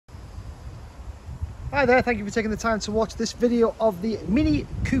Hi there, thank you for taking the time to watch this video of the Mini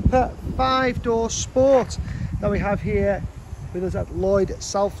Cooper 5-door Sport that we have here with us at Lloyd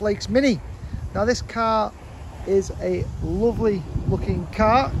South Lakes MINI. Now this car is a lovely looking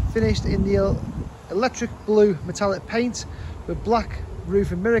car, finished in the electric blue metallic paint with black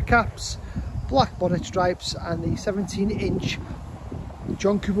roof and mirror caps, black bonnet stripes and the 17-inch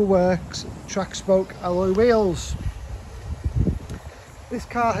John Cooper Works track spoke alloy wheels. This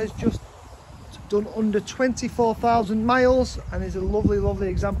car has just done under 24,000 miles and is a lovely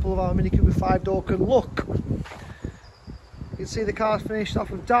example of how a Mini Cooper 5-door can look. You can see the car's finished off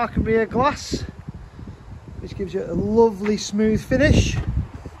with darkened rear glass, which gives you a lovely smooth finish.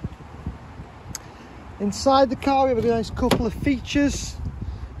 Inside the car we have a nice couple of features.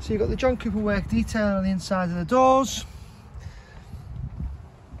 So you've got the John Cooper Work detail on the inside of the doors,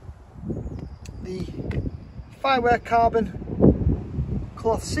 the Firework Carbon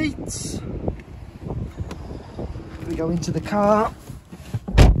cloth seats. We go into the car,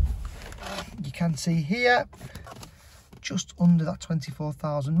 you can see here just under that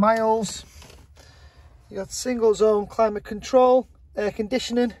 24,000 miles. You got single zone climate control, air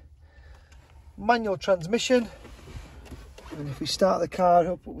conditioning, manual transmission, and if we start the car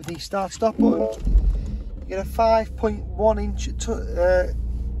up with the start stop button, you get a 5.1 inch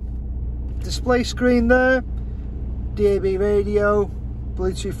display screen there, DAB radio,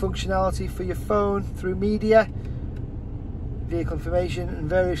 Bluetooth functionality for your phone through media, vehicle information and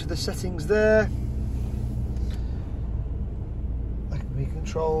various other settings there. That can be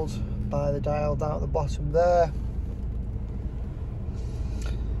controlled by the dial down at the bottom there.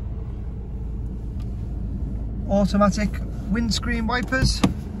 Automatic windscreen wipers,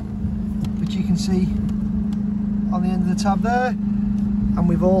 which you can see on the end of the tab there, and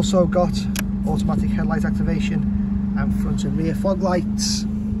we've also got automatic headlight activation and front and rear fog lights.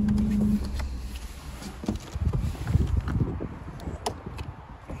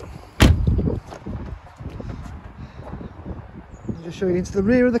 Just show you into the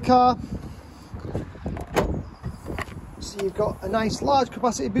rear of the car. So you've got a nice large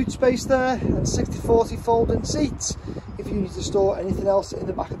capacity boot space there and 60/40 folding seats if you need to store anything else in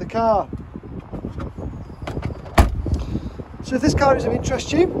the back of the car. So if this car is of interest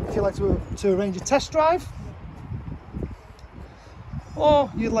to you, if you'd like to arrange a test drive,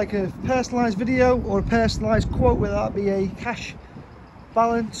 or you'd like a personalised video or a personalised quote, whether that be a cash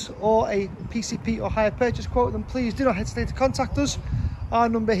balance or a PCP or hire purchase quote, then please do not hesitate to contact us. Our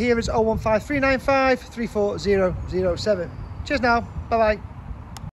number here is 015395 34007. Cheers now, bye bye.